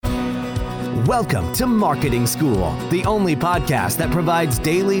Welcome to Marketing School, the only podcast that provides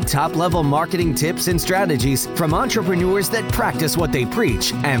daily top-level marketing tips and strategies from entrepreneurs that practice what they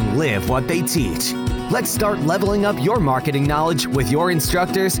preach and live what they teach. Let's start leveling up your marketing knowledge with your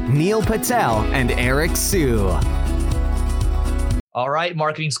instructors, Neil Patel and Eric Siu. All right,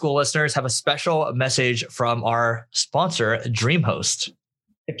 Marketing School listeners, have a special message from our sponsor, DreamHost.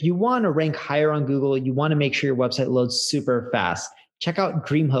 If you want to rank higher on Google, you want to make sure your website loads super fast. Check out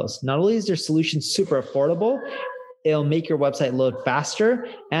DreamHost. Not only is their solution super affordable, it'll make your website load faster,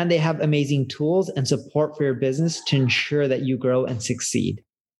 and they have amazing tools and support for your business to ensure that you grow and succeed.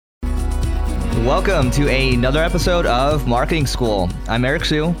 Welcome to another episode of Marketing School. I'm Eric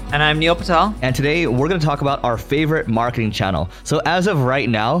Siu. And I'm Neil Patel. And today we're going to talk about our favorite marketing channel. So as of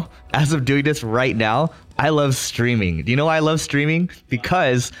doing this right now, I love streaming. Do you know why I love streaming?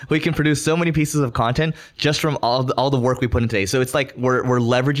 Because we can produce so many pieces of content just from all the work we put in today. So it's like we're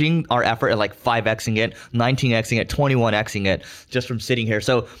leveraging our effort at like 5xing it, 19xing it, 21xing it just from sitting here.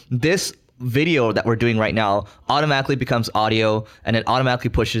 So this video that we're doing right now automatically becomes audio, and it automatically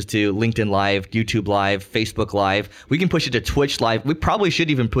pushes to LinkedIn Live, YouTube Live, Facebook Live. We can push it to Twitch Live. We probably should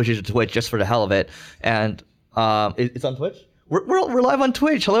even push it to Twitch just for the hell of it. And it's on Twitch? We're live on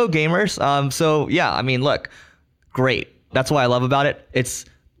Twitch. Hello, gamers. So yeah, I mean, look, great. That's what I love about it. It's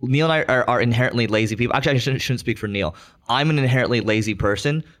Neil and I are inherently lazy people. Actually, I shouldn't speak for Neil. I'm an inherently lazy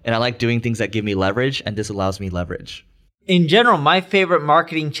person, and I like doing things that give me leverage, and this allows me leverage. In general, my favorite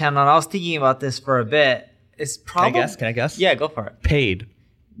marketing channel, and I was thinking about this for a bit, is probably... Can I guess? Yeah, go for it. Paid.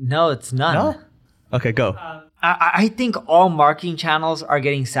 No, it's none. No? Okay, go. I think all marketing channels are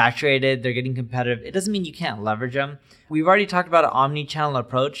getting saturated. They're getting competitive. It doesn't mean you can't leverage them. We've already talked about an omni-channel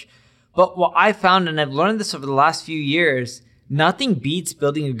approach. But what I found, and I've learned this over the last few years, nothing beats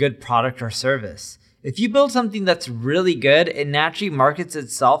building a good product or service. If you build something that's really good, it naturally markets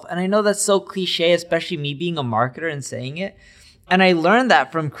itself. And I know that's so cliche, especially me being a marketer and saying it. And I learned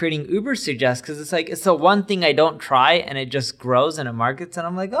that from creating Ubersuggest, because it's the one thing I don't try, and it just grows and it markets. And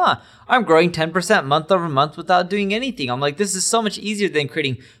I'm like, I'm growing 10% month over month without doing anything. I'm like, this is so much easier than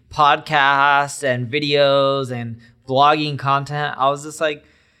creating podcasts and videos and blogging content. I was just like,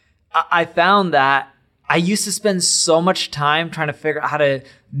 I found that I used to spend so much time trying to figure out how to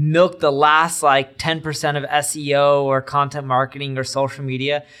milk the last like 10% of SEO or content marketing or social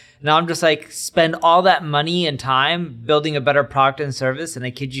media. Now I'm just like, spend all that money and time building a better product and service. And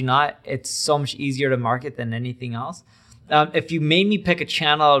I kid you not, it's so much easier to market than anything else. If you made me pick a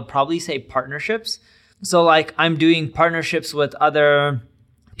channel, I would probably say partnerships. So like I'm doing partnerships with other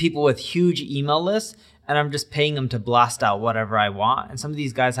people with huge email lists, and I'm just paying them to blast out whatever I want. And some of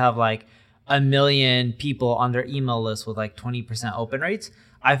these guys have like 1 million people on their email list with like 20% open rates.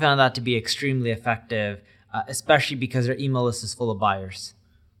 I found that to be extremely effective, especially because their email list is full of buyers.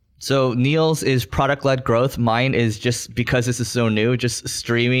 So Neil's is product-led growth. Mine is just because this is so new, just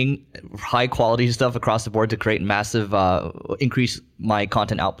streaming high quality stuff across the board to create massive, increase my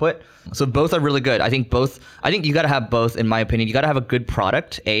content output. So both are really good. I think you got to have both, in my opinion. You got to have a good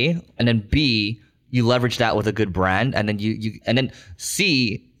product, A, and then B, you leverage that with a good brand. And then and then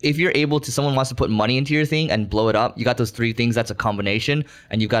C, if you're able to, someone wants to put money into your thing and blow it up, you got those three things, that's a combination,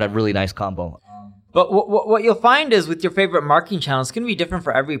 and you've got a really nice combo. But what you'll find is with your favorite marketing channel, it's going to be different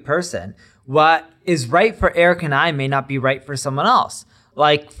for every person. What is right for Eric and I may not be right for someone else.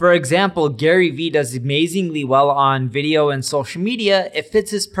 Like, for example, Gary Vee does amazingly well on video and social media. It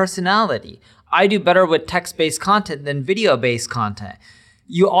fits his personality. I do better with text-based content than video-based content.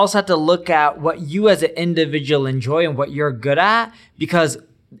 You also have to look at what you as an individual enjoy and what you're good at, because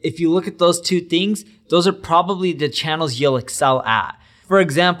if you look at those two things, those are probably the channels you'll excel at. For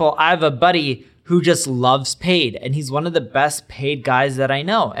example, I have a buddy who just loves paid, and he's one of the best paid guys that I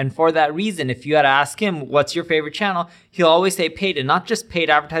know. And for that reason, if you had to ask him, what's your favorite channel? He'll always say paid, and not just paid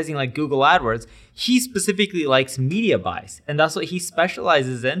advertising like Google AdWords. He specifically likes media buys, and that's what he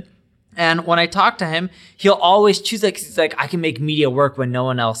specializes in. And when I talk to him, he'll always choose that because he's like, I can make media work when no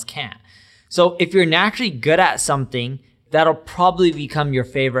one else can. So if you're naturally good at something, that'll probably become your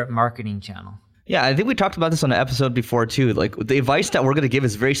favorite marketing channel. Yeah, I think we talked about this on an episode before too. Like, the advice that we're going to give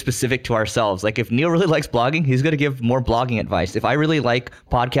is very specific to ourselves. Like, if Neil really likes blogging, he's going to give more blogging advice. If I really like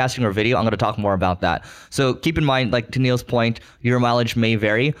podcasting or video, I'm going to talk more about that. So keep in mind, like to Neil's point, your mileage may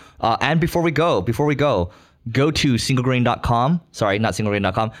vary. And before we go, go to singlegrain.com. Sorry, not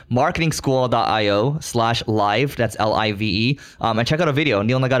singlegrain.com. marketingschool.io/live. That's LIVE. And check out a video.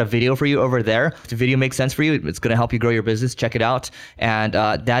 Neil and I got a video for you over there. If the video makes sense for you, it's going to help you grow your business. Check it out. And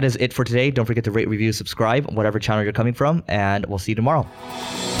that is it for today. Don't forget to rate, review, subscribe, whatever channel you're coming from. And we'll see you tomorrow.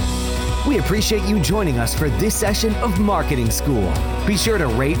 We appreciate you joining us for this session of Marketing School. Be sure to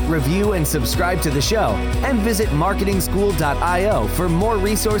rate, review, and subscribe to the show, and visit marketingschool.io for more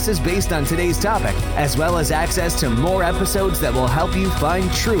resources based on today's topic, as well as access to more episodes that will help you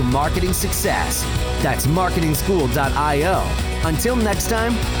find true marketing success. That's marketingschool.io. Until next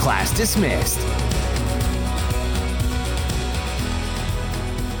time, class dismissed.